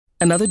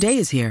Another day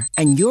is here,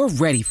 and you're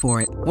ready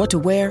for it. What to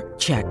wear?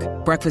 Check.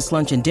 Breakfast,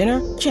 lunch, and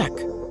dinner? Check.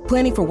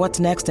 Planning for what's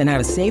next and how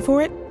to save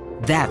for it?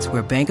 That's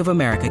where Bank of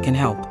America can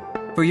help.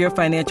 For your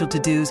financial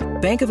to-dos,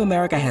 Bank of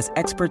America has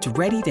experts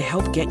ready to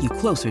help get you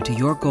closer to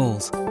your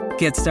goals.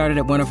 Get started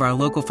at one of our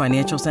local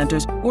financial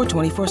centers or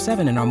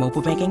 24/7 in our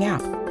mobile banking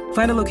app.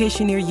 Find a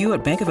location near you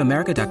at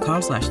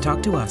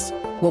bankofamerica.com/talktous.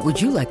 What would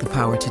you like the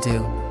power to do?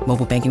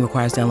 Mobile banking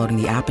requires downloading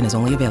the app and is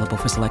only available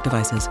for select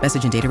devices.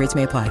 Message and data rates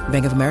may apply.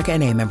 Bank of America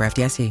N.A., member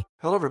FDIC.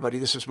 Hello, everybody.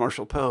 This is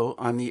Marshall Poe.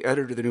 I'm the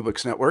editor of the New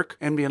Books Network.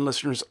 NBN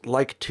listeners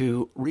like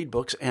to read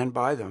books and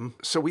buy them.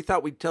 So we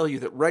thought we'd tell you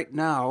that right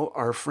now,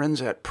 our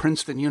friends at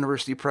Princeton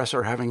University Press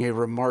are having a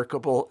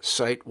remarkable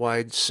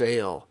site-wide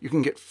sale. You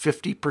can get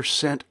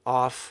 50%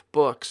 off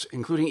books,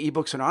 including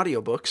ebooks and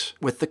audiobooks,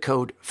 with the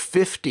code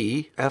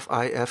 50,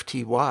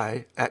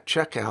 F-I-F-T-Y, at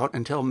checkout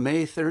until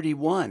May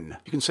 31.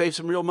 You can save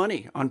some real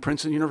money on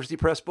Princeton University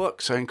Press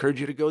books. I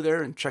encourage you to go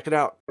there and check it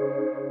out.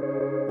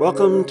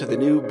 Welcome to the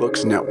New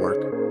Books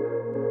Network.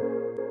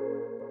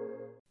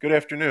 Good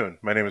afternoon.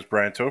 My name is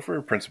Brian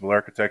Topher, Principal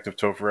Architect of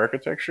Topher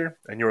Architecture,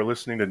 and you are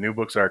listening to New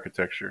Books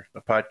Architecture, a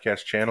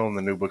podcast channel in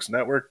the New Books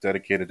Network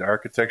dedicated to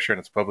architecture and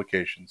its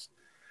publications.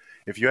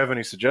 If you have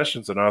any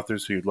suggestions on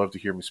authors who you'd love to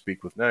hear me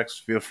speak with next,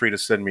 feel free to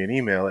send me an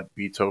email at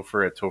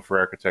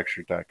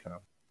btopher@topherarchitecture.com.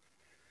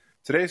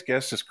 Today's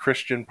guest is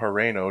Christian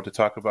Parreño to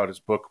talk about his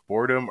book,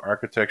 Boredom,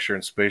 Architecture,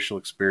 and Spatial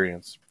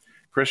Experience.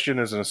 Christian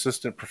is an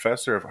assistant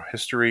professor of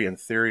history and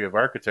theory of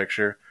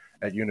architecture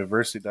at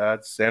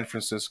Universidad San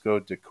Francisco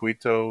de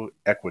Quito,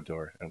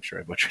 Ecuador. I'm sure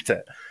I butchered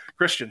that.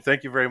 Christian,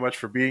 thank you very much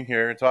for being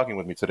here and talking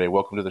with me today.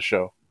 Welcome to the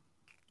show.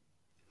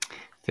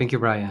 Thank you,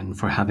 Brian,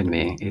 for having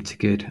me. It's a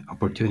good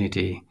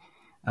opportunity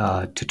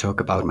to talk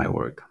about my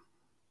work.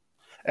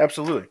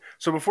 Absolutely.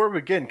 So before we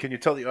begin, can you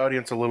tell the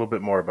audience a little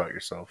bit more about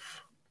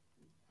yourself?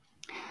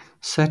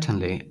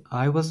 Certainly.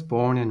 I was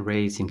born and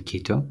raised in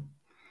Quito.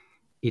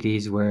 It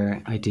is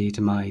where I did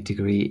my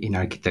degree in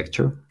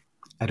architecture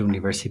at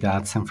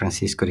Universidad San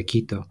Francisco de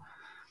Quito,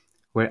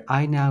 where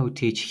I now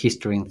teach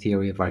history and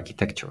theory of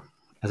architecture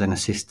as an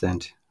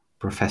assistant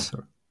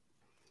professor.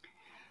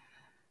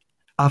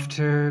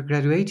 After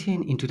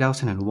graduating in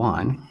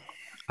 2001,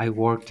 I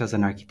worked as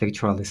an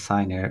architectural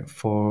designer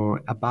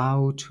for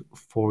about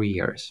 4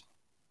 years.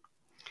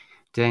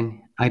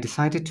 Then I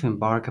decided to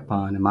embark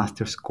upon a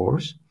master's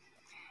course,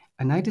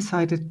 and I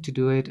decided to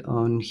do it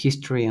on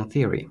history and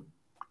theory.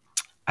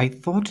 I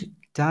thought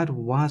that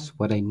was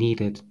what I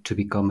needed to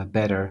become a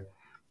better,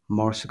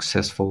 more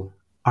successful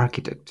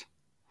architect.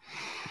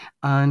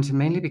 And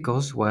mainly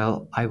because,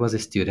 well, I was a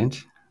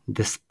student,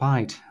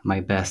 despite my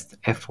best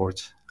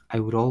efforts, I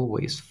would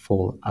always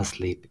fall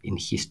asleep in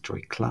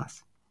history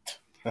class.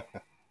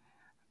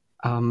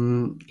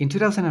 In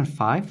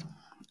 2005,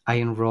 I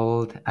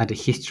enrolled at the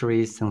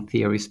Histories and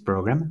Theories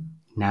program,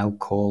 now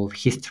called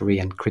History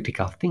and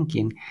Critical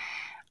Thinking,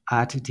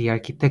 at the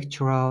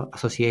Architectural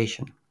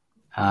Association.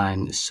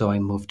 And so I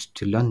moved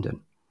to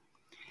London.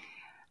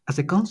 As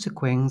a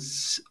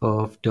consequence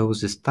of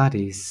those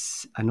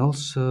studies and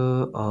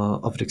also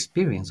of the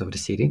experience of the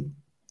city,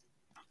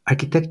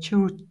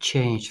 architecture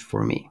changed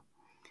for me.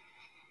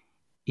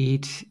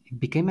 It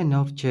became an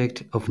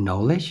object of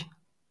knowledge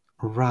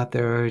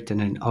rather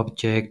than an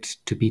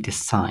object to be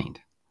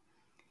designed.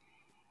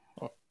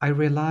 I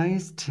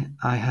realized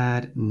I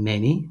had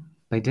many,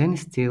 by then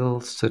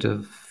still sort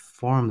of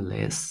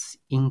formless,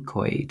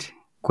 inchoate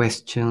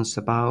questions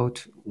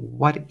about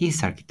what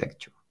is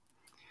architecture,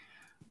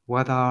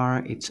 what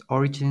are its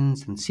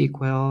origins and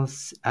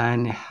sequels,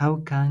 and how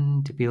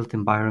can the built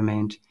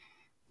environment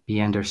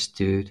be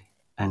understood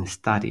and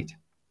studied.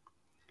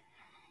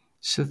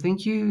 So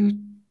thanks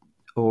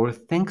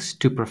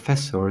to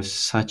professors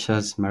such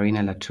as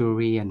Marina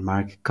Latourie and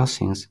Mark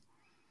Cousins,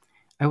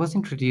 I was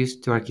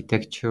introduced to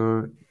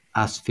architecture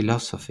as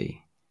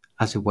philosophy,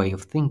 as a way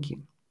of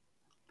thinking.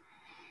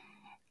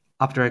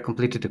 After I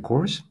completed the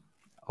course,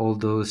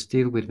 although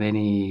still with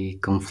many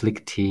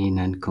conflicting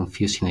and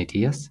confusing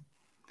ideas,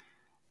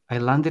 I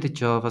landed a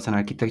job as an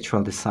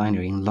architectural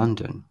designer in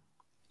London,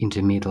 in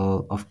the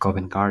middle of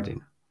Covent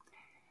Garden,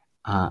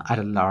 at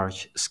a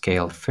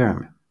large-scale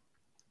firm.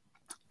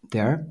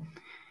 There,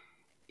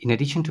 in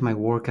addition to my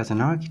work as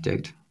an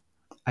architect,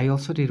 I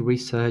also did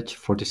research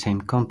for the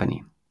same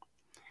company,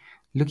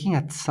 looking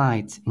at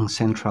sites in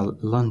central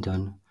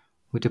London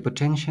with the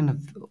potential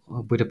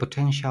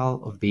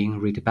of being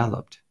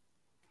redeveloped.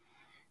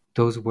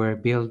 Those were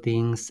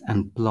buildings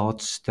and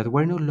plots that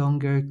were no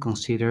longer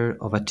considered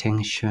of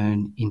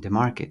attention in the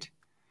market,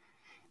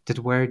 that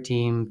were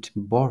deemed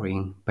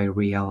boring by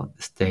real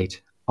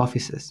estate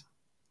offices.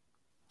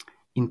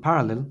 In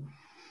parallel,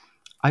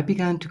 I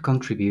began to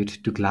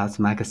contribute to Glass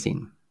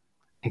Magazine,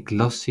 a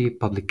glossy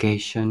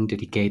publication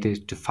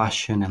dedicated to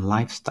fashion and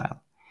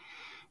lifestyle,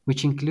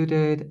 which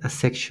included a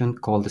section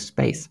called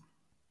Space.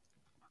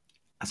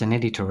 As an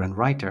editor and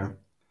writer,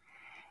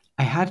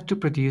 I had to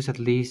produce at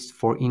least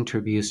 4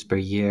 interviews per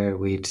year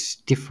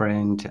with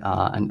different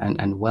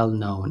and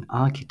well-known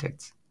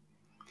architects.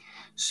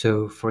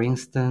 So, for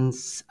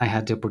instance, I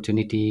had the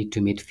opportunity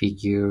to meet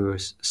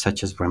figures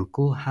such as Bram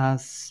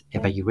Koolhaas,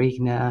 Eva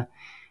Urigna,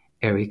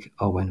 Eric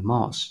Owen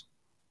Moss.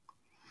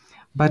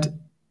 But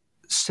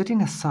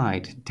setting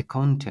aside the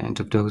content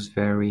of those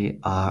very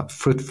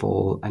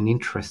fruitful and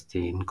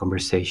interesting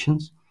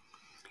conversations,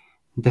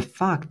 the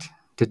fact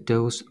that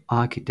those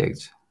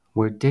architects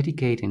were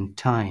dedicating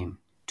time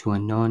to a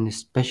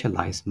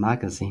non-specialized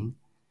magazine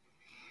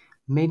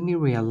made me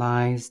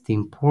realize the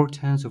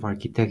importance of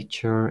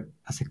architecture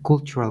as a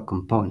cultural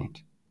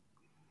component,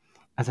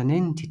 as an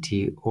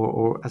entity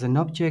or as an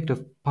object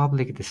of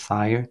public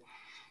desire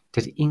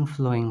that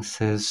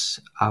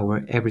influences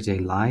our everyday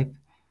life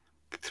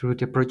through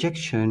the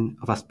projection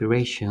of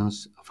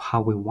aspirations of how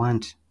we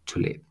want to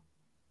live.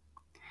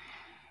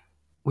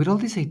 With all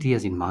these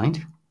ideas in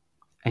mind,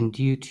 and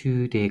due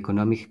to the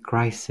economic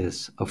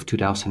crisis of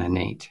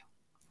 2008,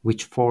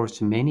 which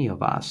forced many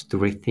of us to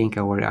rethink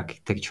our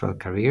architectural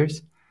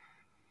careers,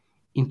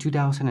 in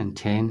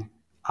 2010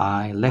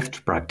 I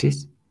left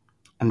practice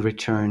and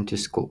returned to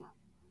school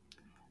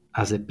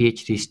as a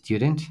PhD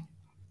student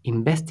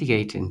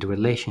investigating the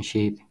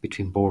relationship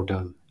between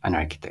boredom and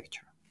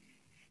architecture.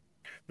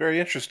 Very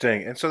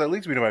interesting. And so that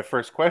leads me to my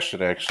first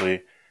question,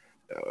 actually.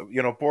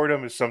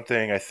 Boredom is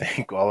something I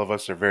think all of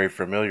us are very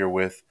familiar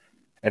with.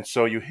 And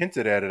so you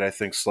hinted at it, I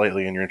think,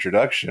 slightly in your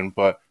introduction,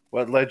 but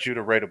what led you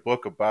to write a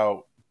book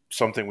about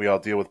something we all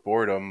deal with,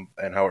 boredom,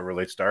 and how it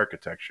relates to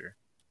architecture?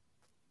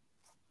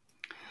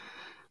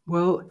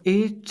 Well,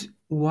 it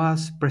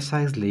was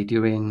precisely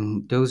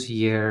during those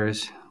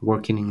years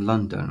working in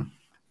London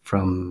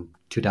from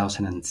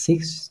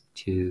 2006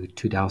 to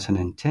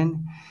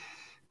 2010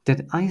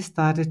 that I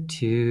started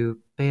to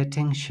pay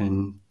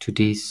attention to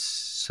this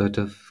sort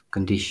of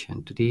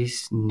condition, to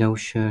this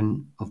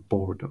notion of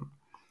boredom.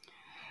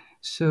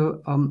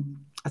 So,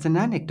 as an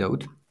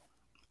anecdote,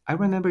 I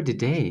remember the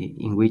day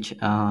in which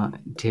the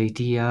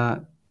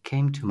idea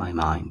came to my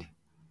mind.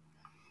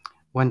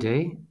 One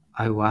day,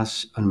 I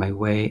was on my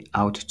way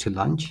out to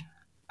lunch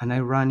and I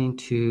ran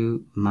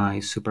into my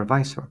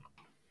supervisor.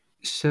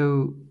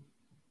 So,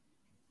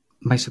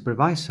 my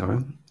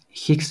supervisor,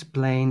 he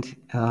explained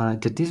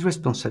that this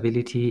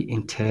responsibility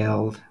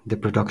entailed the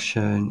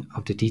production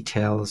of the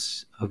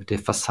details of the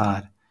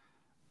facade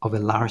of a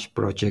large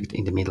project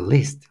in the Middle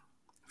East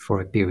for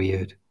a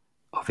period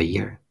of a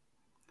year.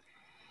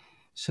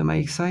 So my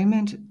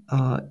excitement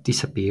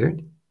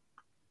disappeared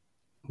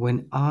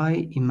when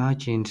I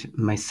imagined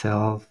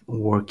myself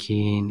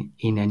working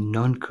in a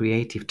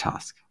non-creative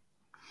task,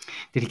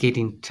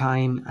 dedicating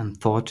time and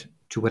thought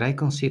to what I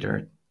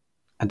considered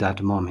at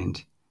that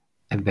moment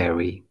a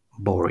very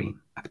boring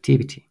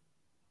activity.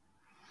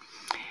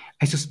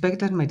 I suspect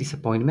that my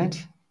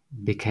disappointment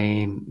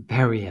became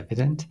very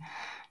evident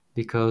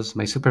because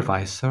my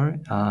supervisor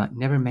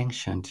never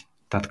mentioned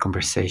that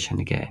conversation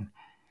again.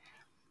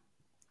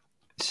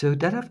 So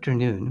that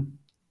afternoon,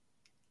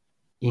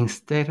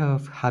 instead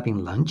of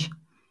having lunch,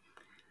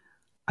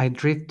 I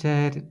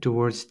drifted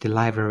towards the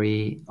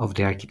library of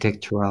the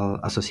Architectural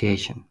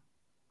Association.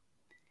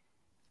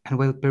 And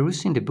while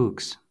perusing the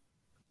books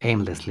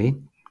aimlessly,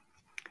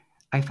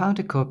 I found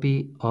a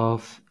copy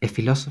of A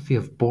Philosophy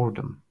of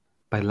Boredom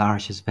by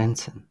Lars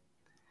Svensson,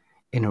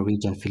 a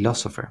Norwegian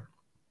philosopher.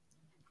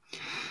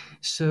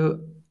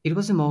 So it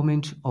was a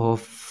moment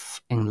of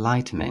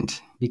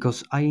enlightenment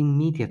because I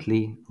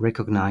immediately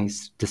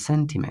recognized the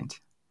sentiment.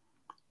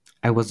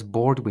 I was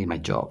bored with my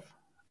job.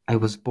 I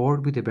was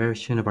bored with the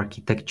version of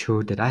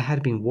architecture that I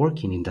had been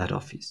working in that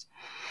office.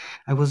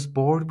 I was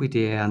bored with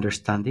the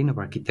understanding of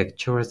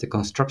architecture as the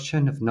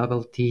construction of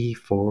novelty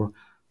for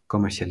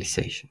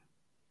commercialization.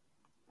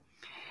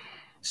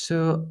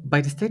 So,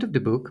 by the state of the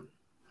book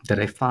that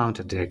I found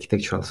at the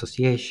Architectural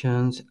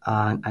Associations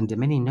and the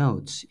many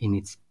notes in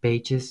its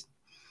pages,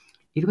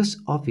 it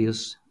was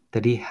obvious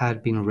that it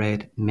had been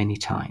read many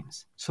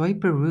times. So I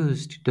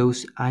perused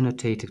those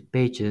annotated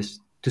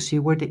pages to see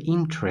where the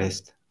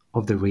interest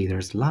of the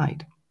readers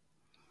lied.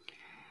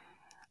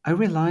 I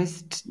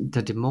realized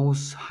that the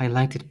most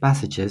highlighted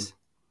passages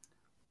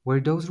were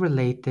those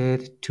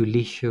related to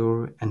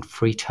leisure and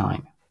free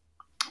time,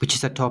 which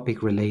is a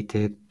topic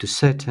related to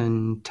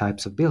certain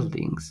types of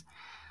buildings,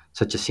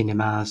 such as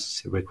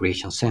cinemas,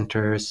 recreation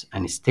centers,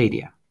 and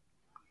stadia.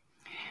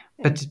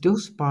 But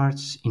those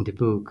parts in the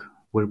book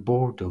where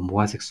boredom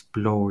was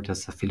explored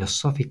as a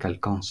philosophical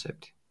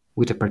concept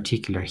with a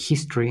particular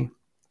history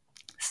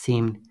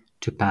seemed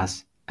to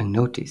pass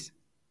unnoticed.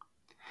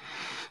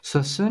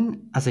 So as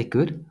soon as I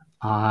could,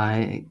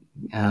 I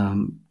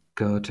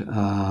got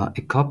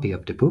a copy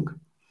of the book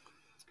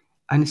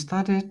and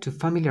started to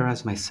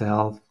familiarize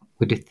myself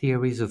with the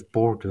theories of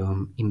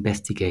boredom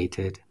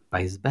investigated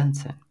by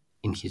Svensson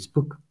in his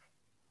book.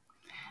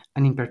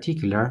 And in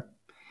particular,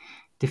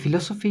 the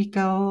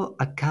philosophical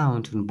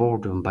account on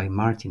boredom by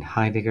Martin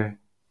Heidegger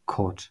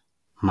caught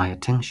my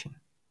attention.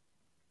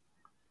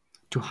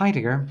 To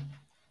Heidegger,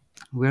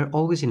 we are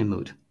always in a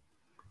mood,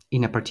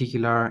 in a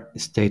particular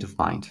state of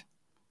mind.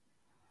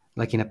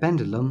 Like in a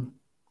pendulum,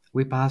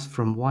 we pass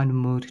from one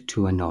mood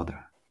to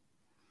another.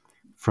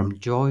 from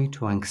joy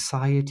to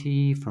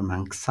anxiety, from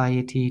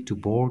anxiety to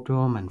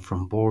boredom, and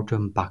from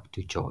boredom back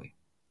to joy.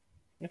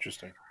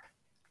 Interesting.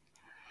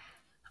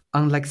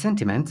 Unlike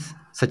sentiments,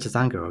 such as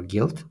anger or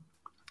guilt,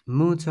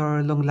 moods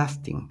are long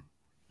lasting,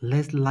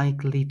 less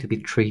likely to be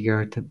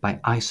triggered by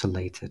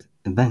isolated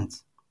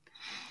events.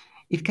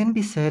 It can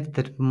be said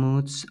that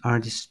moods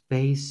are the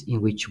space in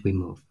which we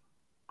move,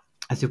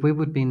 as if we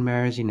would be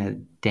immersed in a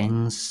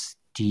dense,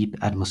 deep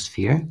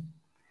atmosphere,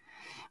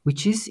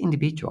 which is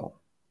individual,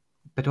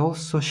 but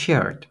also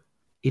shared.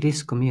 It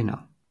is communal.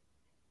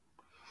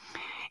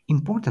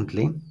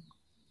 Importantly,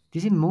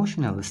 these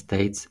emotional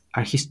states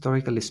are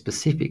historically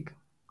specific,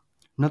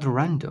 not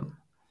random,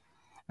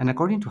 and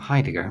according to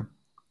Heidegger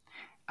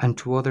and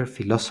to other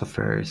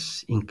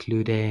philosophers,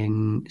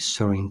 including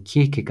Soren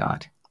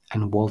Kierkegaard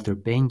and Walter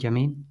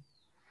Benjamin,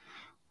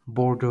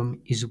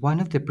 boredom is one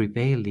of the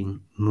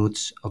prevailing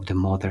moods of the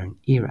modern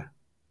era.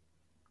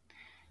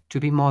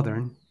 To be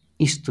modern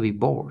is to be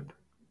bored.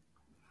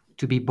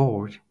 To be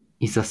bored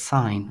is a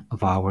sign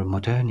of our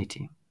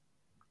modernity.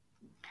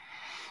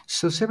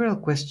 So several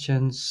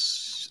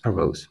questions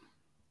arose.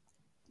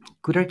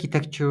 Could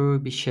architecture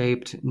be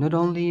shaped not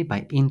only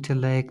by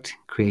intellect,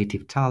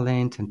 creative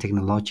talent, and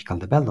technological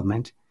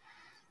development,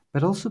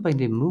 but also by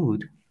the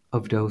mood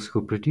of those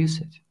who produce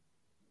it?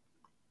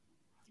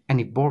 And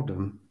if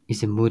boredom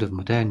is a mood of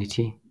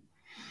modernity,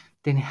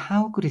 then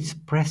how could its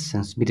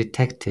presence be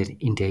detected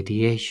in the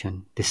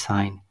ideation,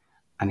 design,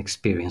 and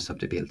experience of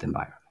the built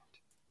environment?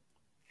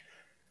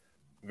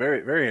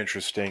 Very, very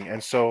interesting.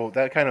 And so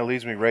that kind of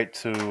leads me right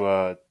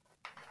to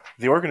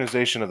the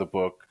organization of the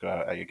book.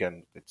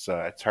 Again, it's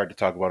hard to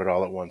talk about it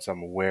all at once,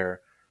 I'm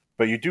aware,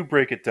 but you do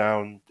break it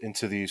down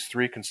into these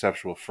three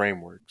conceptual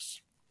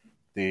frameworks: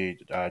 the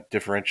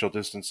differential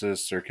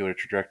distances, circular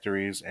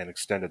trajectories, and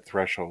extended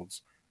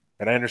thresholds.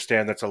 And I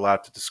understand that's a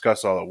lot to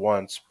discuss all at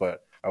once,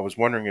 but I was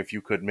wondering if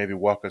you could maybe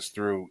walk us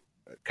through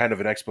kind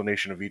of an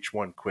explanation of each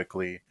one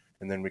quickly,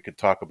 and then we could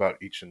talk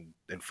about each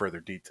in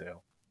further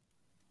detail.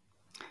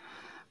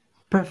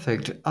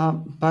 Perfect.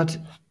 But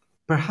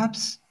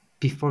perhaps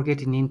before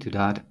getting into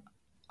that,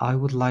 I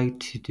would like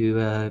to do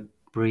a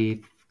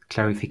brief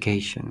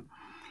clarification,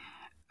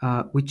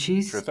 which Sure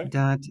is thing.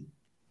 that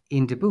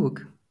in the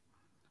book,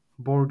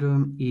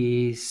 boredom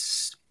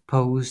is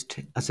posed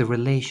as a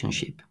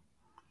relationship.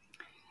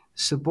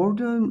 So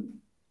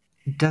boredom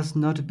does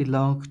not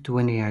belong to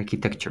any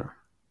architecture.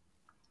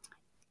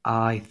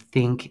 I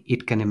think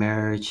it can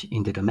emerge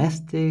in the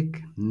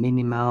domestic,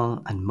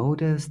 minimal, and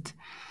modest,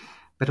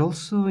 but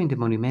also in the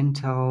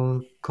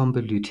monumental,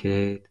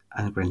 convoluted,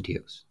 and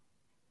grandiose.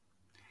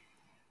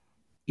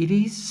 It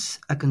is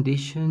a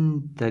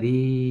condition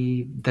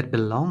that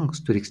belongs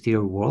to the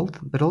exterior world,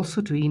 but also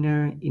to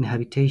inner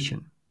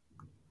inhabitation.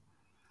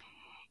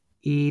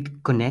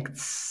 It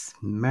connects,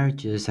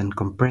 merges, and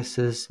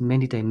compresses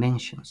many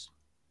dimensions.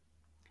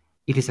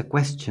 It is a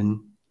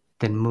question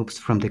that moves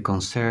from the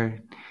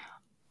concern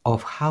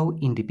of how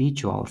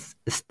individuals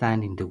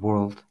stand in the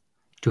world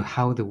to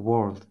how the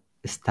world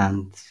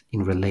stands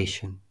in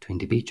relation to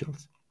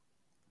individuals.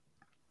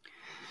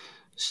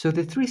 So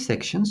the three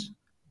sections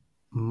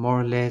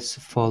more or less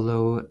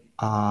follow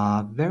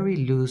a very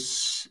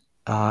loose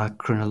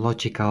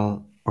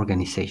chronological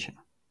organization.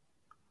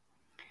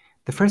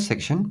 The first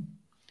section,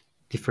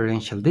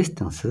 differential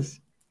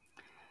distances,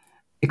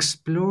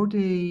 explore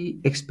the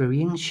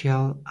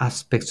experiential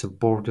aspects of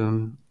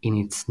boredom in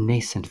its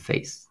nascent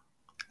phase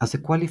as a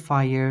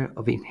qualifier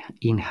of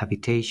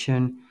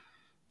inhabitation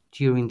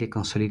during the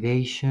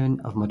consolidation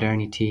of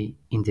modernity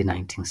in the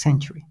 19th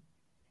century.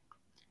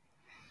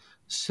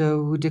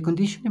 So the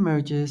condition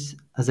emerges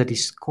as a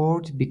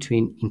discord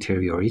between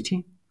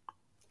interiority,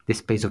 the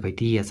space of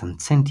ideas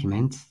and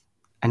sentiments,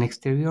 and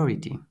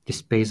exteriority, the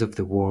space of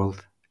the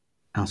world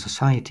and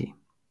society.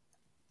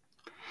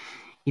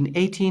 In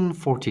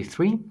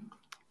 1843,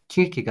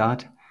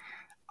 Kierkegaard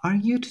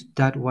argued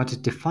that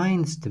what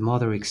defines the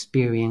modern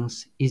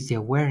experience is the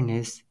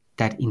awareness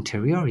that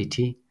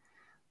interiority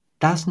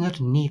does not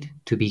need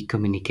to be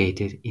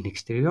communicated in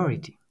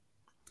exteriority.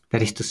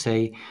 That is to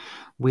say,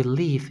 we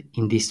live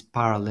in these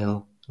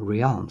parallel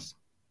realms.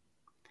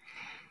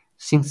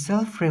 Since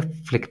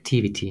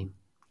self-reflectivity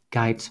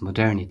guides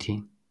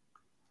modernity,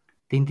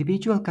 the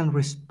individual can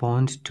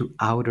respond to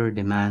outer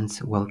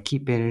demands while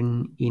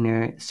keeping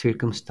inner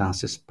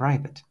circumstances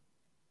private.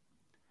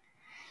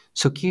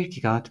 So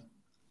Kierkegaard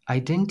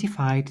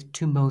identified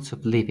two modes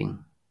of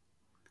living,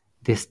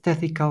 the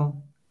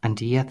aesthetical and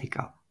the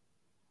ethical.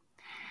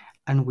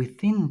 And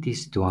within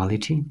this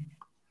duality,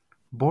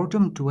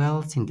 boredom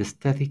dwells in the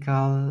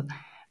aesthetical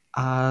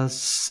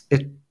as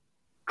a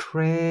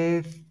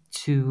threat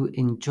to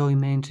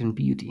enjoyment and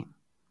beauty.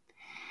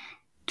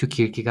 To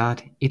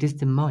Kierkegaard, it is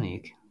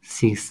demonic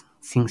since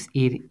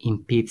it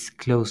impedes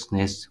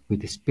closeness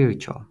with the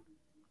spiritual.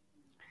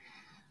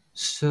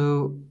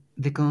 So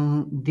the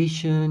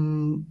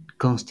condition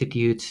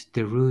constitutes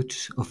the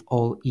root of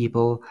all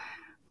evil,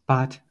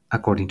 but,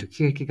 according to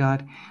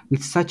Kierkegaard,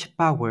 with such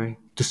power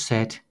to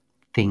set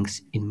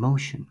things in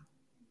motion.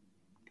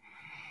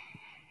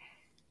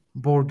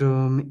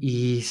 Boredom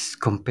is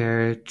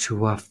compared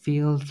to a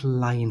field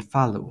lying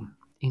fallow,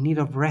 in need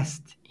of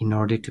rest in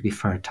order to be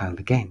fertile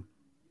again.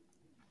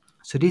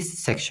 So, this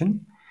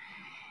section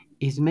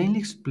is mainly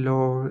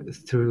explored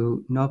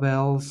through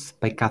novels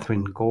by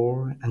Catherine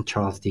Gore and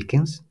Charles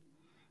Dickens,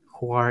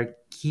 who are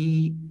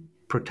key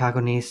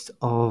protagonists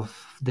of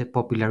the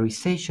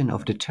popularization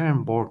of the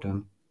term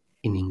boredom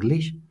in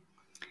English.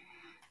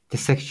 The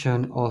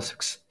section also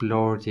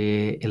explored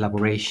the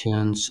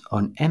elaborations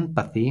on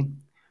empathy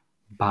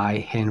by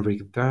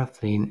Henrik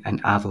Berthling and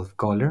Adolf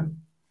Goller.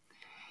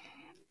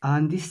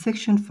 And this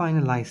section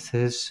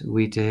finalizes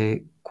with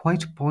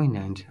quite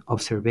poignant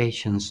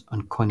observations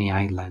on Coney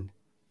Island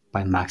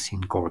by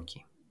Maxim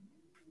Gorky.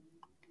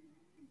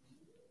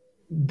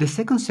 The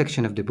second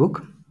section of the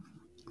book,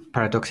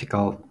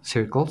 Paradoxical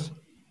Circles,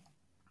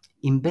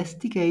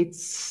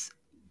 investigates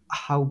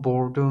how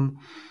boredom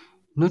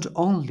not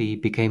only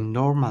became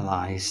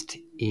normalized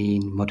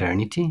in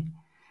modernity,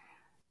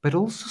 but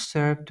also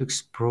served to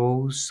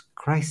expose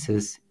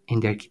crises in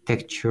the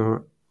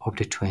architecture of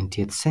the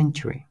 20th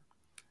century.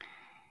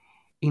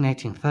 In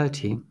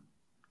 1930,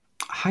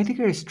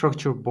 Heidegger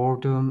structured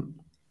boredom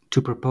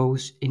to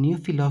propose a new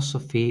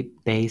philosophy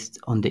based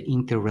on the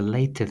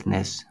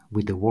interrelatedness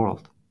with the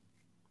world.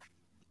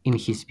 In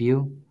his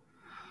view,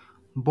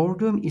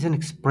 boredom is an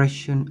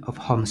expression of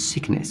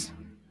homesickness,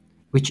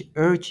 which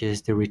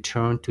urges the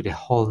return to the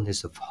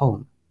wholeness of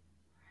home.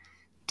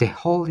 The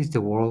whole is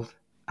the world,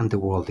 and the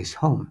world is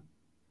home.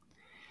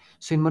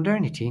 So in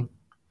modernity,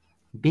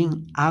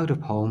 being out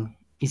of home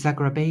is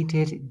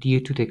aggravated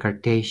due to the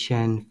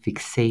Cartesian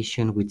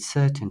fixation with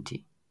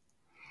certainty,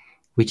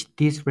 which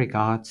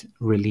disregards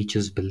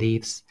religious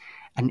beliefs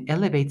and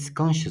elevates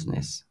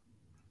consciousness,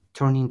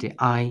 turning the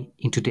I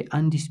into the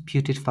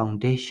undisputed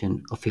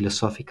foundation of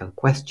philosophical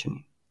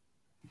questioning.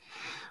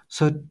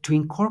 So, to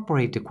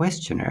incorporate the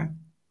questioner,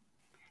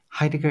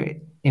 Heidegger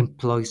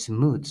employs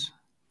moods,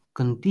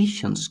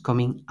 conditions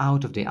coming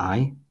out of the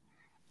I,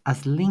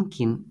 as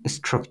linking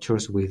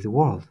structures with the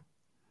world.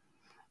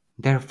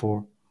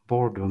 Therefore,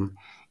 boredom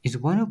is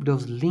one of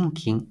those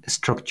linking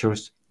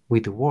structures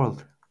with the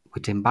world,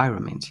 with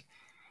environment,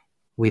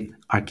 with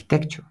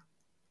architecture.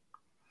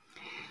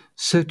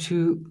 So,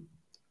 to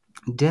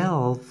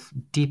delve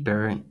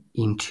deeper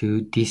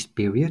into this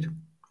period,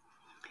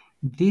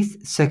 this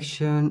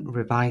section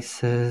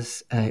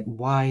revises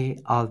why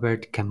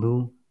Albert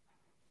Camus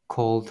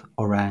called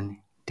Oran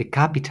the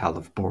capital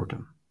of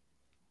boredom,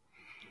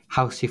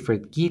 how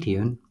Siegfried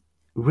Gideon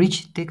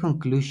reached the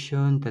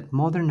conclusion that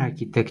modern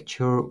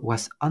architecture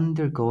was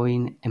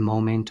undergoing a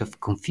moment of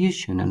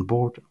confusion and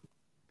boredom,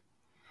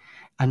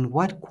 and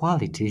what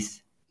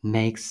qualities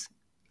makes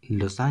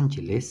Los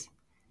Angeles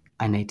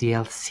an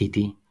ideal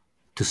city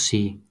to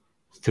see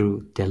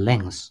through the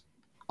lens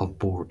of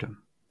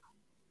boredom.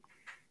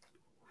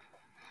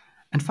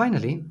 And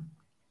finally,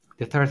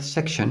 the third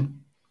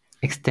section,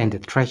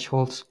 Extended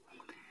Thresholds,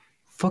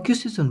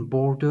 focuses on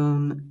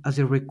boredom as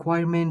a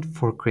requirement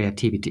for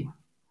creativity,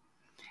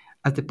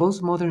 as the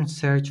postmodern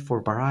search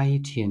for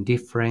variety and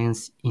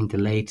difference in the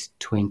late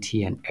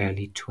 20th and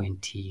early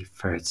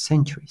 21st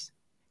centuries.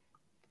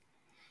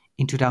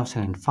 In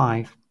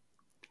 2005,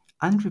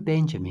 Andrew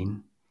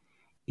Benjamin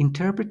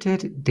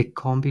interpreted the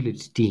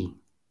convolute D,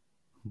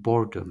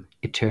 Boredom,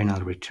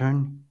 Eternal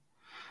Return,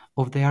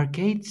 of the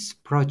Arcades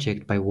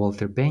project by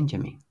Walter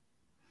Benjamin,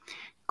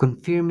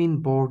 confirming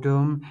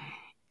boredom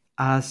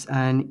as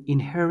an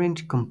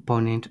inherent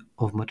component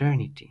of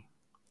modernity,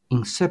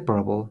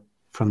 inseparable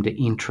from the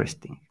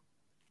interesting.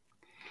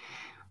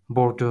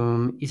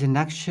 Boredom is an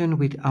action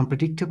with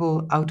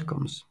unpredictable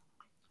outcomes,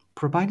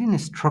 providing a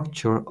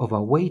structure of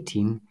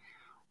awaiting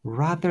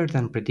rather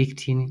than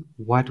predicting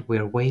what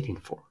we're waiting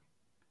for.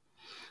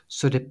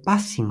 So the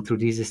passing through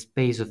this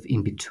space of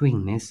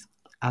in-betweenness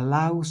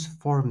allows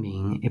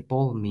forming,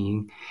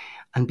 evolving,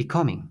 and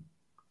becoming,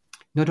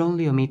 not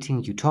only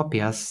omitting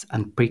utopias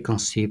and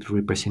preconceived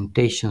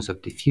representations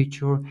of the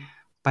future,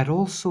 but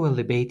also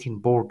elevating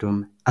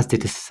boredom as the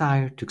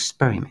desire to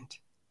experiment,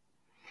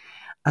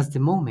 as the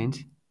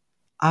moment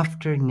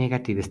after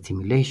negative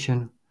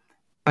stimulation,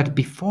 but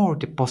before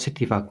the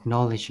positive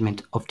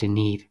acknowledgement of the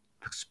need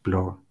to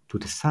explore, to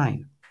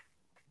design.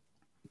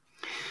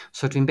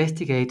 So to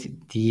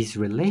investigate this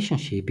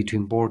relationship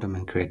between boredom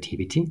and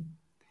creativity,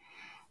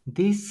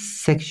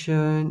 this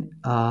section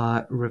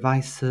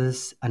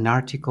revises an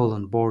article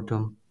on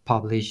boredom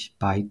published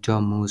by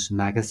Domus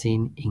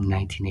magazine in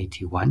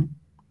 1981.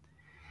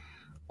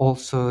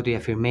 Also, the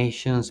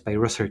affirmations by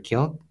Russell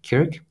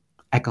Kirk,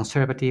 a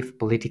conservative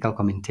political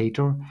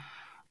commentator,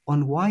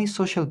 on why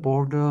social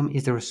boredom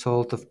is the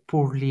result of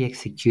poorly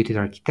executed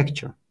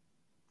architecture.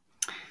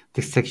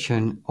 This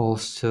section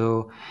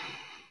also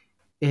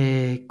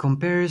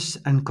compares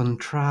and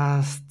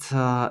contrasts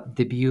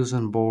the views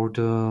on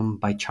boredom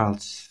by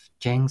Charles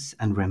Jenks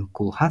and Rem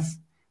Koolhaas,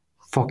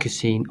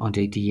 focusing on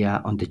the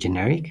idea on the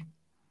generic.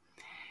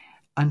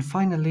 And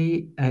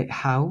finally,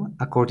 how,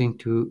 according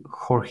to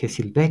Jorge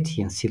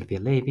Silvetti and Sylvia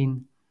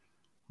Levin,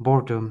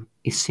 boredom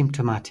is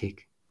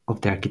symptomatic of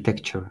the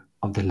architecture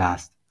of the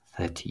last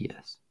 30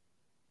 years.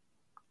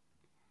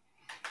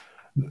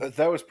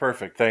 That was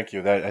perfect. Thank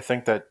you. I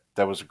think that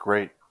was a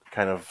great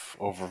kind of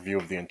overview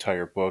of the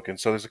entire book. And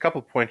so there's a couple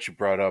of points you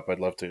brought up I'd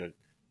love to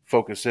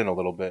focus in a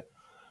little bit.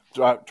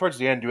 Towards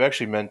the end, you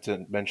actually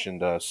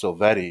mentioned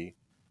Silvetti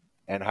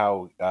and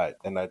how,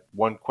 and that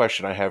one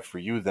question I have for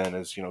you then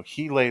is,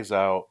 he lays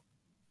out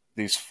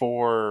these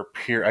four,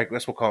 I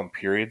guess we'll call them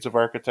periods of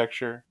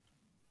architecture: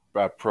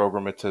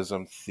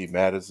 programmatism,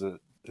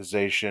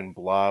 thematization,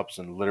 blobs,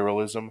 and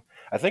literalism.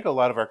 I think a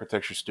lot of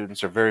architecture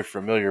students are very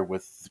familiar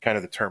with kind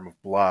of the term of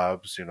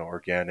blobs,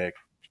 organic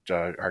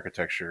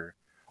architecture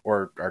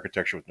or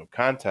architecture with no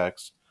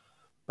context.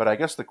 But I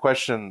guess the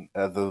question,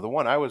 the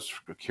one I was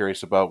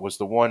curious about was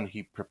the one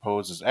he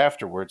proposes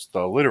afterwards,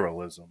 the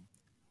literalism.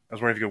 I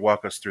was wondering if you could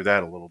walk us through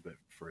that a little bit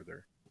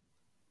further.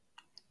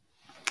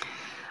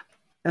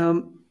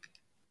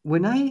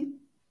 When I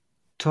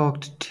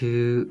talked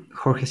to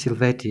Jorge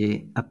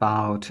Silvetti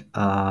about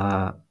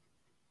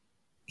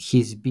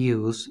his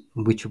views,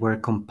 which were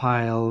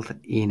compiled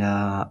in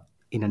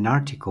an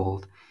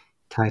article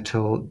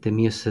titled "The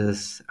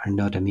Muses Are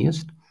Not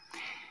Amused,"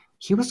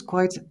 he was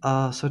quite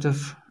sort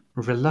of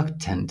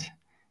reluctant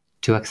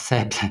to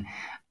accept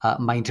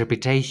my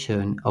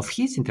interpretation of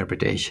his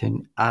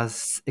interpretation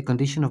as a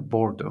condition of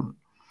boredom.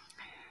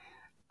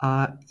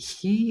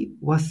 He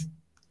was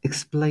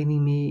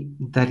explaining me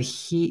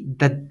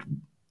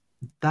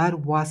that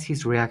was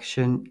his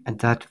reaction at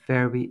that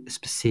very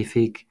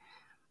specific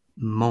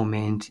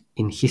moment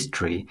in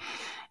history.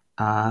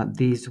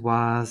 This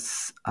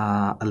was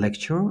a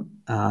lecture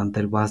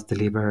that was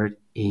delivered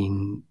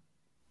in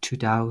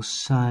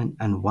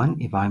 2001,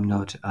 if I'm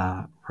not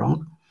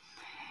wrong.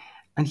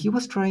 And he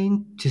was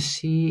trying to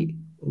see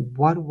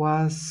what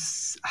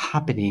was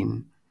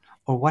happening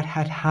or what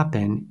had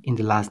happened in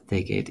the last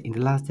decade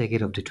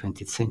of the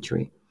 20th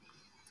century.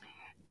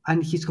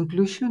 And his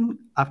conclusion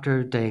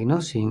after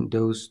diagnosing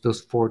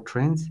those four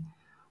trends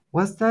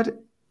was that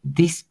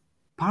these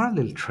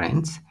parallel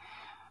trends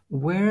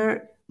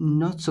were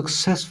not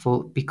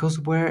successful because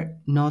were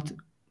not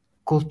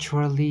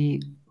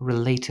culturally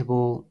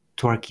relatable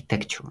to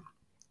architecture.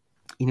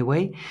 In a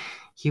way,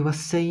 he was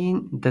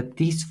saying that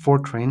these four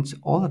trends,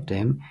 all of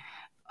them,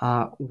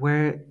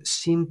 were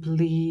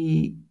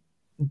simply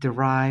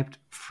derived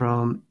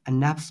from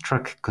an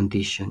abstract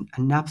condition,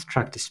 an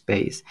abstract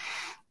space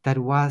that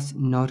was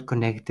not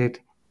connected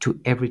to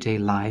everyday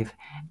life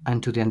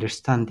and to the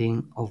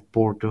understanding of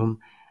boredom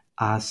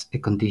as a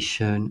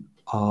condition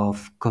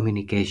of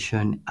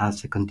communication,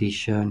 as a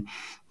condition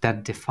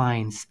that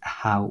defines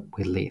how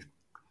we live.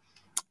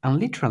 And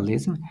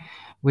literalism,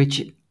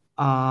 which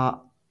I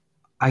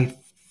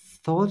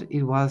thought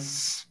it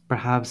was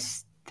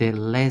perhaps the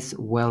less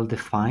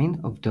well-defined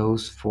of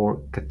those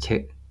four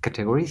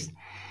categories,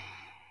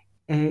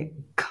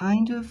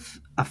 kind of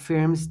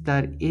affirms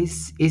that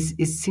is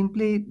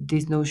simply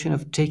this notion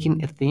of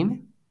taking a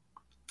theme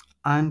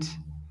and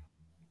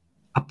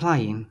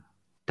applying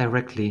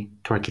directly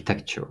to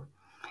architecture,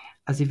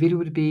 as if it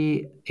would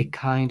be a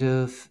kind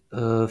of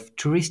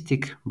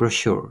touristic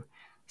brochure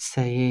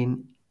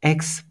saying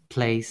X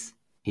place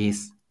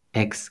is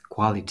X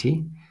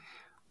quality.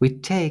 We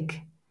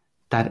take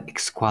that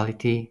X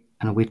quality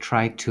and we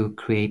try to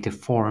create a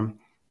form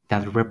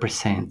that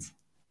represents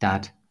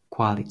that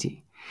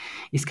quality.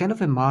 It's kind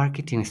of a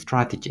marketing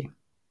strategy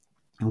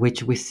in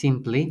which we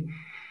simply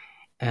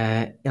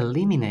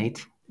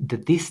eliminate the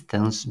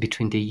distance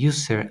between the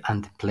user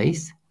and the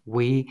place.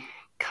 We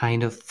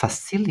kind of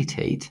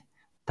facilitate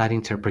that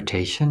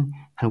interpretation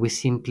and we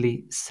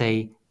simply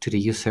say to the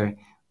user,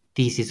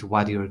 this is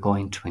what you're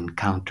going to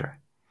encounter.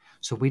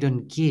 So we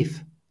don't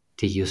give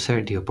the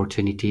user the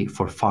opportunity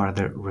for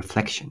further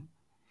reflection.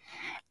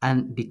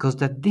 And because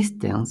that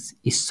distance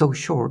is so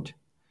short,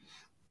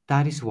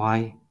 that is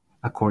why,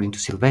 according to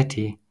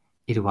Silvetti,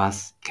 it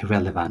was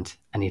irrelevant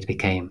and it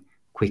became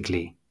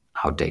quickly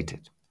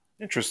outdated.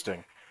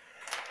 Interesting.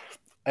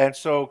 And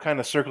so, kind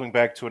of circling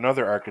back to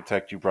another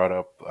architect you brought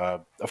up,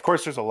 of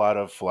course, there's a lot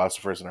of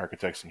philosophers and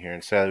architects in here,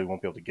 and sadly, we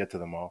won't be able to get to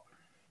them all.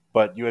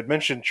 But you had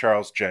mentioned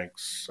Charles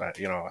Jencks. I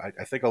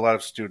think a lot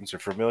of students are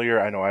familiar.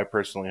 I know I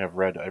personally have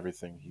read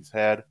everything he's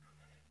had.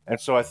 And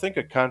so I think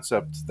a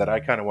concept that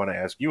I kind of want to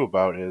ask you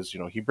about is,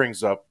 you bring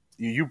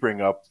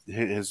up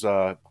his,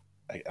 I'm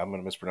going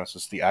to mispronounce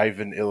this, the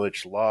Ivan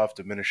Illich law of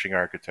diminishing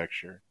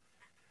architecture.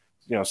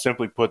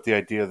 Simply put, the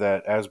idea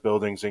that as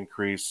buildings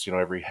increase,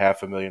 every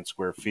 500,000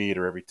 square feet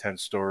or every 10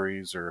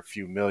 stories or a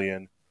few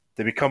million,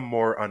 they become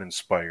more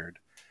uninspired.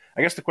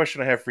 I guess the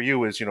question I have for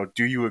you is,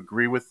 do you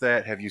agree with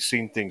that? Have you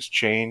seen things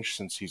change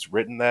since he's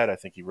written that? I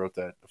think he wrote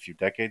that a few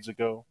decades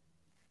ago.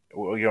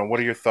 What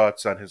are your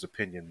thoughts on his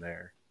opinion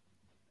there?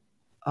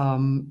 I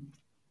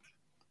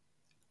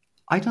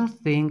don't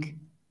think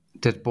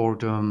that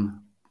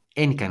boredom,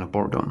 any kind of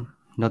boredom,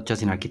 not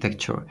just in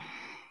architecture,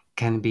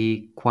 can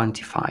be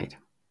quantified.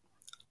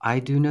 I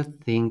do not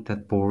think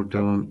that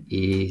boredom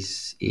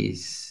is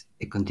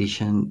a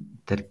condition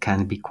that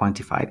can be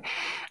quantified.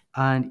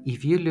 And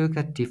if you look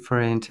at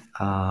different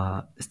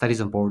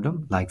studies on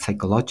boredom, like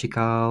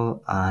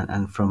psychological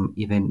and from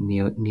even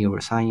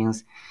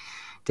neuroscience,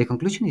 the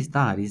conclusion is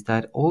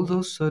that all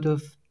those sort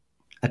of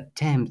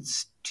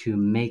attempts to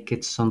make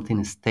it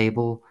something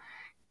stable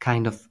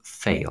kind of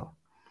fail.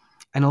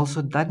 And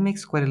also, that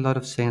makes quite a lot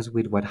of sense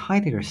with what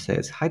Heidegger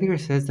says. Heidegger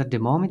says that the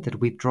moment that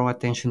we draw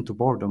attention to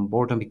boredom,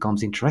 boredom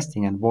becomes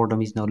interesting and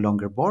boredom is no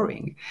longer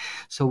boring.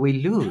 So we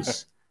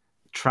lose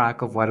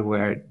track of what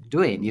we're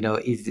doing.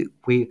 Is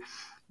we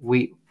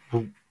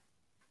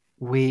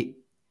we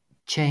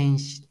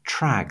change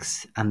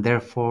tracks and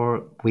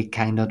therefore we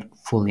cannot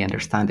fully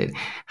understand it.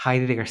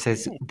 Heidegger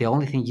says the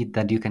only thing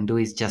that you can do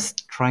is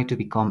just try to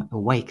become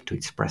awake to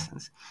its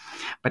presence.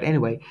 But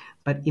anyway,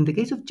 but in the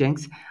case of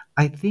Jenks,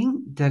 I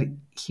think that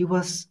he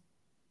was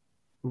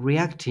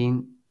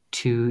reacting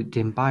to the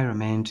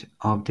environment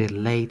of the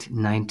late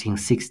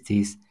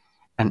 1960s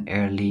and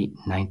early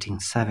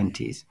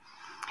 1970s.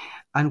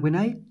 And when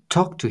I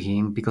talked to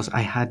him, because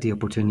I had the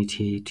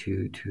opportunity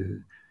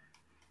to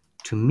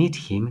meet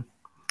him,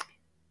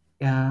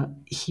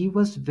 he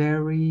was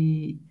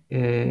very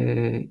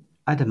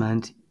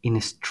adamant in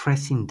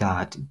stressing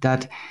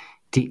that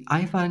the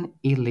Ivan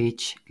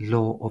Illich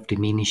law of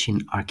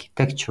diminishing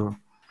architecture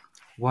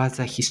was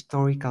a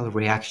historical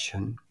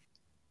reaction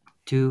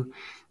to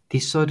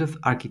this sort of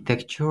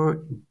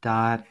architecture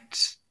that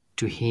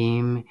to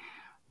him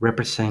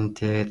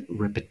represented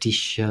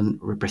repetition,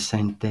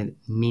 represented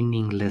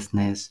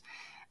meaninglessness,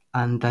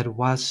 and that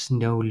was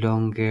no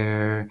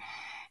longer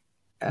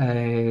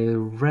a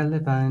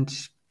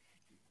relevant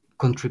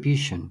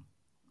contribution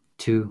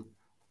to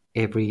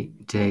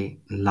everyday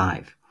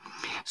life.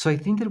 So I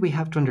think that we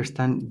have to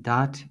understand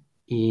that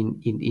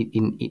in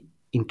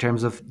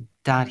terms of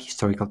that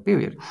historical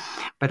period.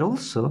 But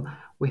also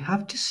we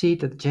have to see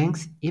that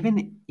Jenks,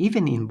 even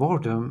in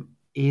boredom,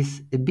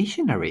 is a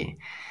visionary.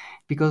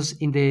 Because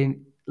in the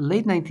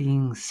late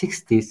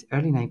 1960s,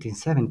 early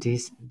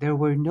 1970s, there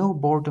were no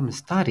boredom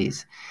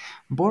studies.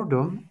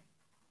 Boredom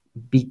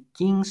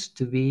begins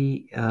to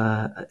be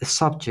a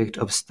subject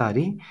of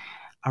study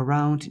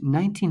around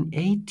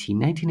 1980,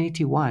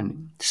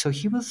 1981. So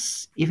he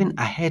was even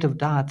ahead of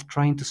that,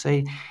 trying to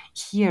say,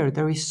 here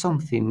there is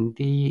something,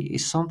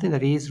 something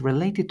that is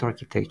related to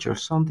architecture,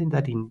 something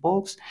that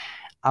involves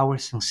our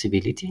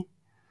sensibility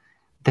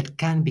that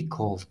can be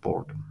called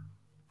boredom.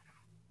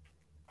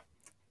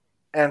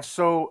 And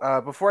so,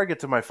 before I get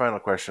to my final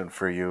question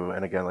for you,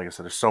 and again, like I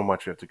said, there's so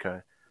much we have to kind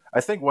of.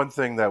 I think one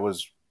thing that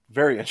was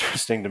very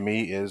interesting to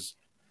me is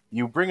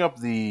you bring up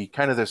the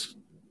kind of this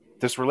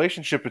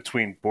relationship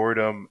between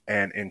boredom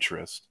and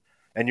interest,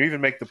 and you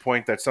even make the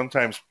point that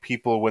sometimes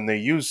people, when they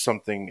use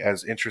something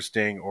as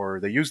interesting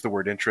or they use the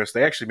word interest,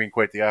 they actually mean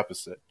quite the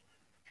opposite.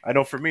 I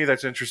know for me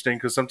that's interesting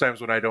because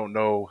sometimes when I don't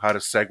know how to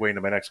segue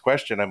into my next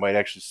question, I might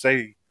actually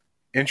say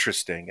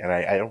interesting, and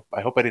I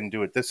hope I didn't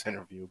do it this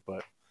interview,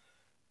 but.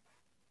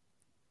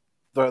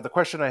 The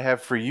question I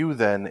have for you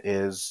then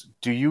is,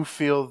 do you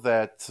feel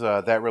that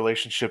that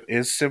relationship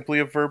is simply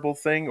a verbal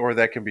thing or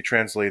that can be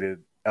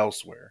translated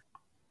elsewhere?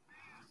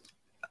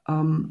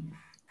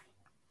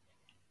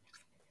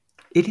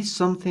 It is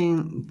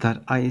something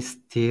that I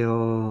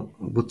still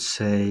would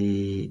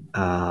say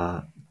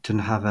don't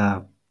have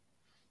a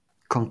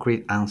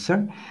concrete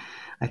answer.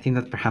 I think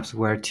that perhaps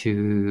we're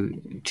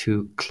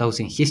too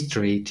close in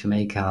history to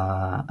make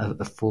a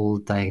full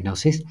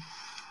diagnosis.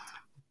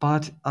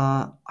 But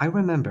I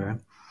remember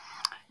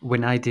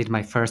when I did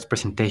my first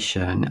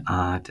presentation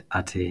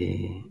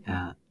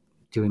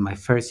during my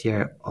first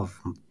year of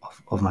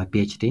my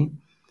PhD,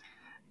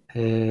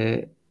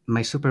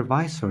 my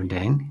supervisor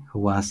then, who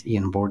was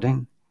Ian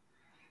Borden,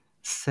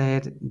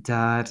 said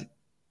that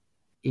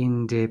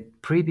in the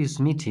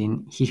previous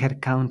meeting, he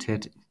had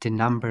counted the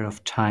number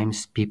of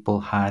times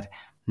people had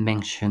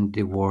mentioned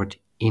the word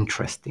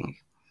interesting.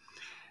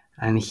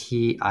 And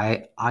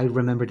I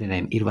remember the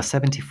name. It was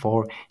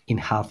 74 in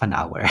half an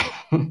hour.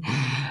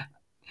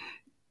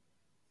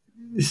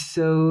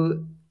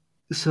 So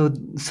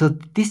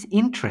this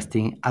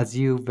interesting, as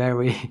you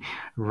very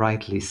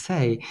rightly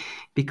say,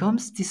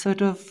 becomes this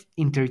sort of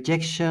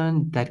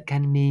interjection that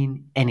can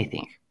mean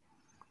anything.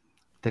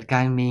 That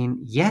can mean,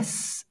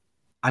 yes,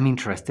 I'm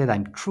interested,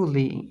 I'm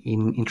truly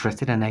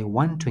interested, and I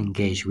want to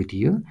engage with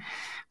you.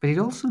 But it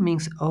also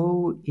means,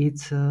 oh,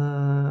 it's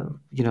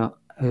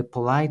a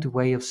polite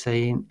way of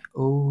saying,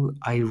 oh,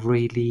 I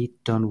really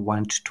don't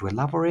want to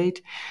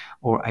elaborate,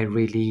 or I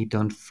really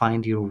don't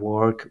find your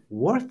work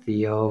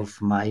worthy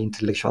of my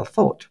intellectual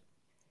thought.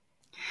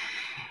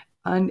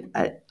 And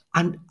I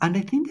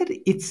think that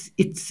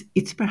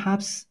it's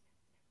perhaps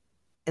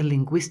a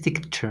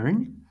linguistic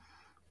turn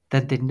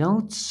that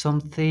denotes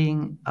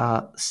something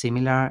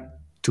similar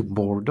to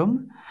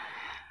boredom,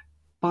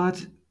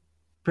 but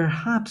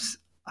perhaps,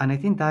 and I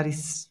think that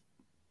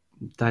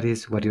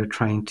is what you're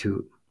trying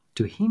to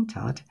hint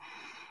at.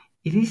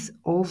 It is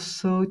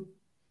also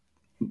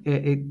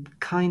a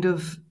kind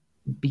of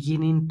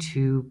beginning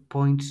to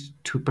point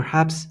to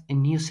perhaps a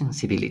new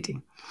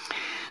sensibility.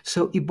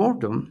 So if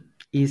boredom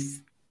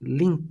is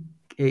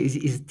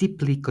is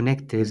deeply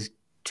connected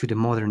to the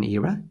modern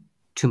era,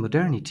 to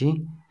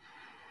modernity.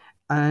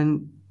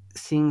 And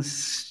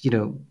since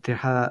there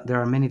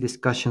are many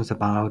discussions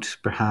about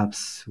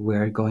perhaps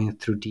we're going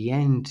through the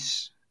end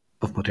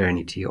of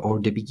modernity or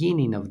the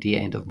beginning of the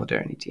end of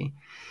modernity.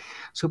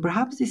 So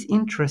perhaps this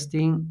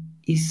interesting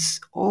is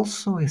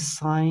also a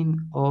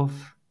sign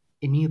of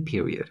a new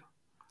period,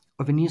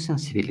 of a new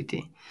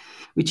sensibility,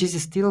 which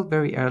is still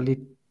very early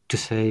to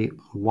say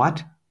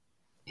what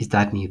is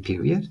that new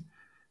period,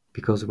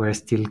 because we're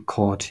still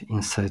caught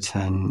in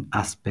certain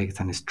aspects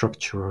and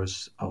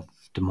structures of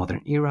the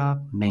modern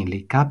era,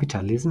 mainly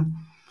capitalism.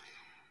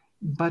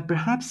 But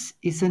perhaps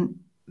it's a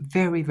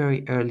very,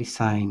 very early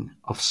sign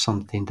of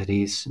something that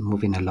is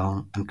moving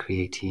along and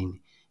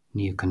creating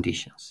new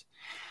conditions.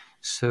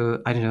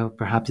 So I don't know,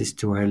 perhaps it's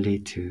too early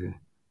to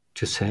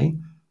say,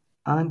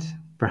 and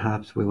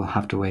perhaps we will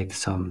have to wait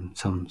some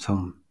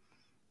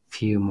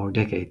few more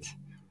decades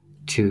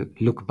to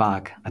look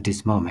back at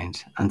this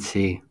moment and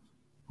see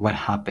what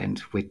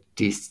happened with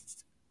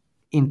this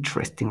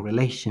interesting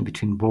relation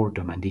between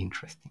boredom and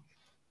interesting.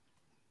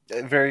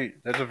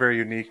 That's a very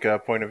unique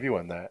point of view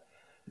on that.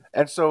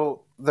 And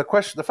so the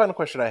final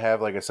question I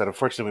have, like I said,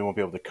 unfortunately we won't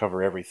be able to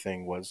cover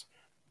everything. Was,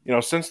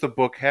 since the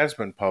book has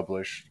been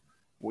published,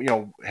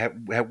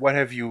 what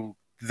have you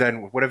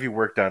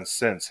worked on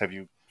since? Have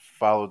you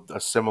followed a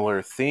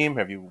similar theme?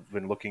 Have you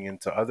been looking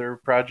into other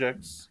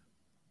projects?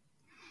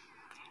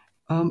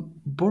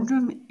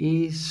 Boredom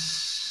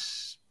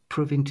is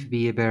proving to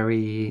be a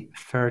very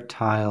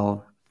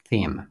fertile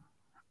theme.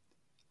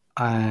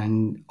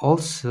 And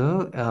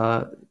also,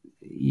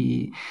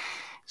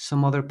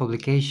 some other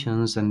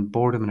publications on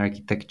boredom and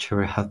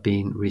architecture have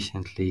been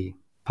recently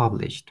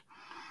published.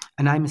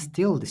 And I'm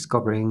still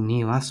discovering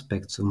new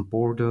aspects on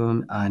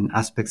boredom and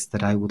aspects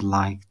that I would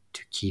like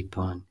to keep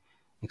on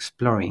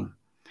exploring.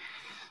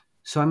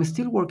 So I'm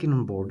still working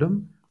on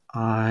boredom.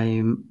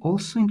 I'm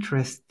also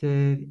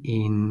interested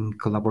in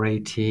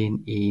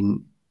collaborating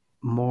in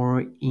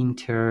more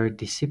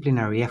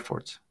interdisciplinary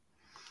efforts,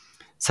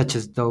 such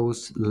as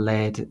those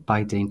led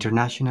by the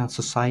International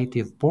Society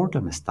of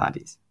Boredom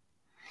Studies.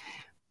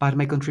 But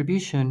my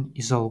contribution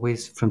is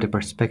always from the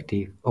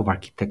perspective of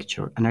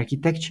architecture, and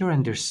architecture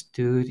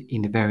understood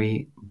in a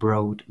very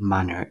broad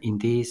manner, in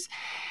this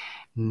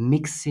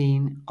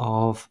mixing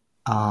of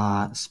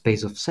a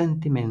space of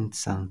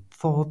sentiments and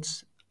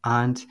thoughts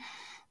and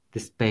the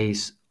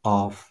space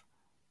of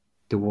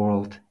the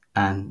world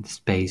and the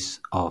space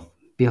of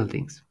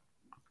buildings.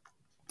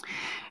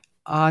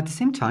 At the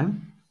same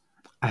time,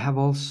 I have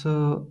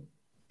also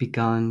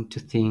begun to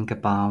think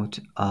about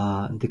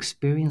the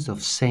experience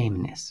of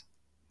sameness.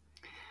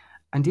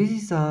 And this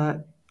is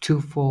a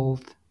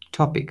twofold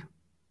topic.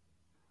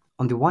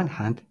 On the one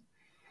hand,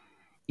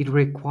 it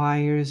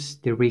requires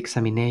the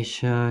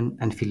re-examination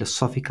and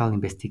philosophical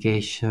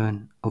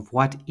investigation of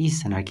what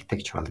is an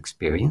architectural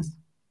experience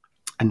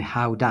and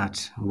how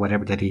that,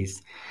 whatever that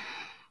is,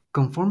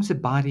 conforms a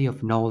body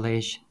of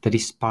knowledge that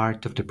is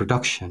part of the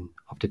production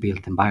of the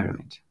built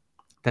environment,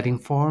 that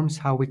informs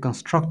how we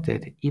construct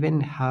it,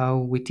 even how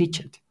we teach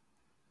it.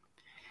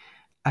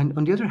 And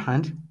on the other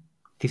hand,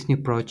 this new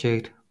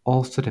project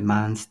also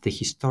demands the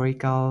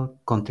historical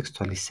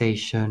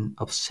contextualization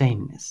of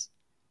sameness,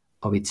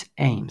 of its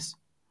aims.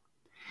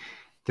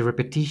 The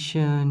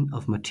repetition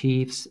of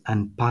motifs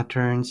and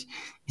patterns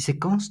is a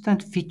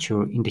constant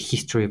feature in the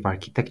history of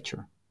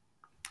architecture,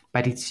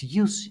 but its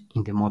use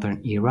in the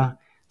modern era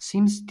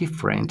seems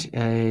different,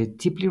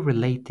 deeply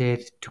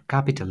related to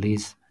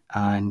capitalism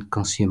and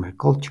consumer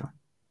culture.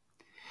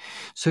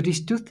 So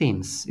these two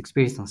themes,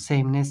 experience and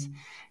sameness,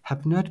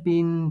 have not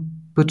been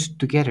put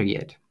together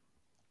yet.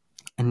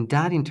 And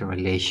that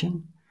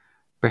interrelation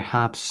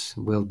perhaps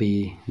will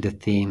be the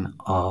theme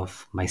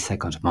of my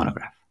second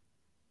monograph.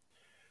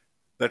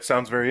 That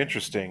sounds very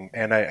interesting,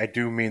 and I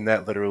do mean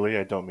that literally.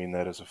 I don't mean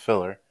that as a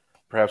filler.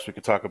 Perhaps we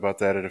could talk about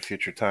that at a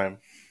future time.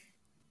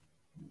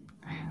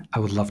 I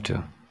would love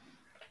to.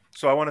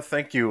 So I want to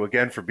thank you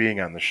again for being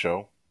on the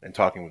show and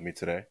talking with me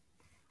today.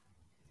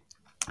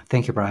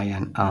 Thank you,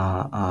 Brian.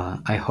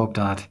 I hope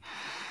that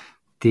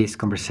this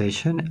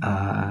conversation,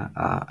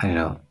 I don't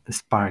know,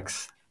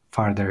 sparks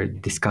further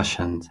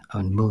discussions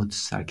on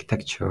moods,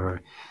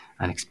 architecture,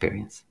 and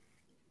experience.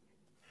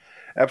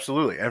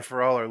 Absolutely. And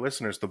for all our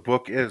listeners, the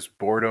book is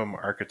Boredom,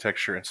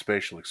 Architecture, and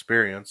Spatial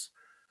Experience.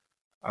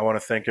 I want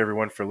to thank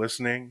everyone for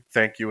listening.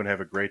 Thank you and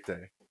have a great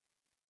day.